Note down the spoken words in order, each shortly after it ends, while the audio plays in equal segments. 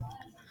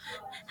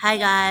Hi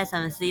guys,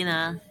 I'm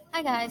Athena.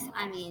 Hi guys,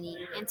 I'm Annie,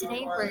 and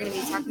today we're going to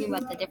be talking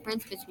about the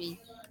difference between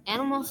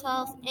animal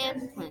cells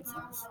and plant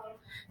cells.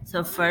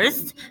 So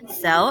first,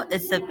 cell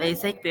is the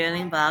basic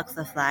building blocks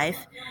of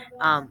life.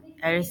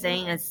 Every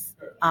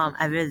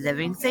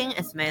living thing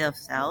is made of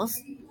cells.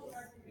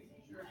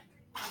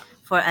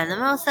 For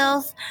animal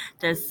cells,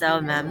 there's cell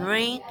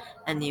membrane,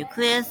 a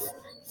nucleus,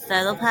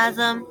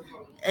 cytoplasm,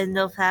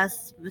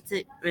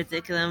 endoplasmic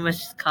reticulum, which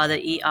is called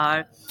the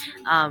ER,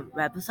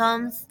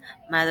 ribosomes,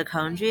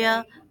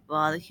 mitochondria,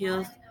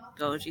 molecules,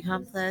 Golgi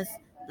complex,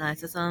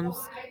 lysosomes,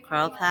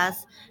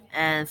 chloroplasts,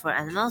 and for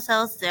animal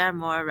cells, they are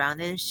more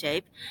rounded in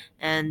shape,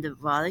 and the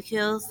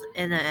molecules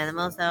in an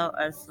animal cell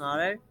are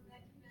smaller,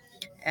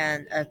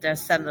 and there are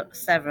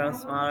several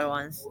smaller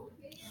ones.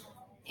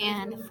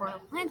 And for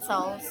plant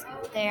cells,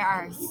 there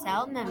are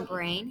cell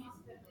membrane,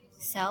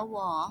 cell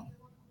wall,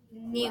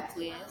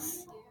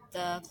 nucleus,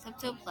 the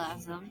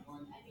cytoplasm,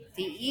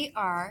 the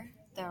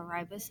the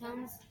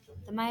ribosomes,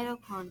 the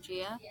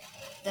mitochondria,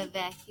 the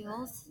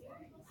vacuoles,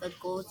 the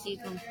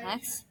Golgi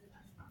complex,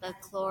 the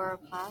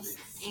chloroplast,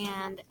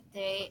 and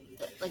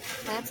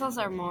plant cells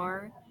are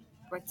more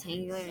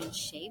rectangular in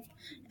shape.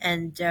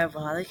 And their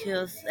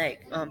molecules,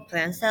 like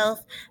plant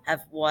cells,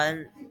 have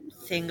one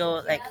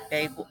single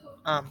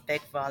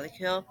big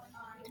molecule,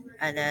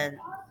 and then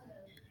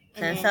And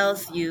plant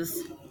cells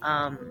use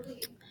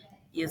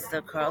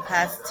the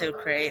chloroplast to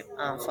create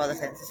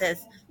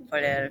photosynthesis for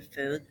their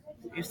food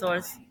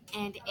resource.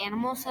 and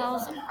animal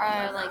cells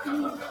are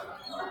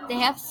they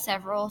have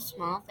several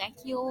small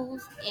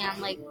vacuoles,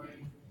 and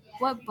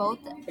what both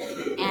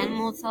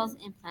animal cells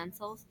and plant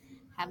cells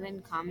have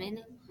in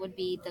common would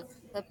be the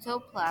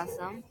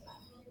cryptoplasm,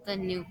 the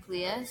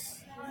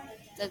nucleus,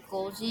 the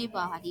Golgi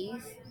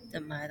bodies, The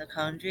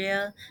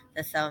mitochondria,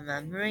 the cell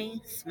membrane,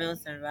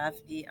 smooth and rough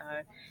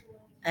ER,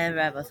 and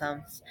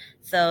ribosomes.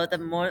 So the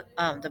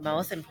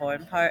most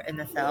important part in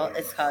the cell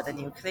is called the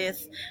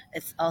nucleus.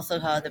 It's also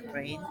called the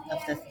brain of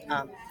a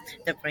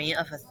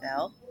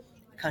cell.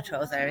 It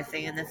controls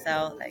everything in the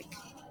cell, like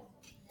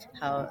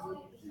how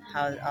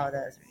all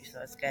the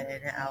resources get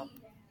in and out.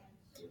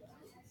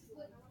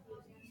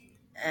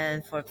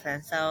 And for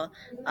plant cell,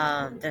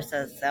 there's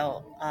a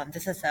cell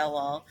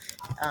wall.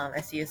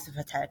 It's used to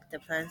protect the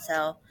plant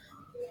cell,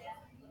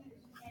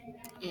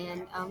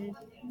 and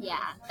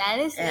yeah, that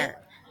is it. and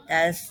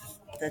that's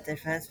the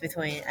difference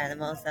between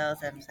animal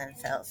cells and plant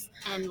cells.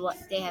 And what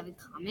they have in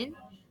common.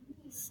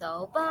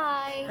 So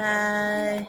bye. Bye.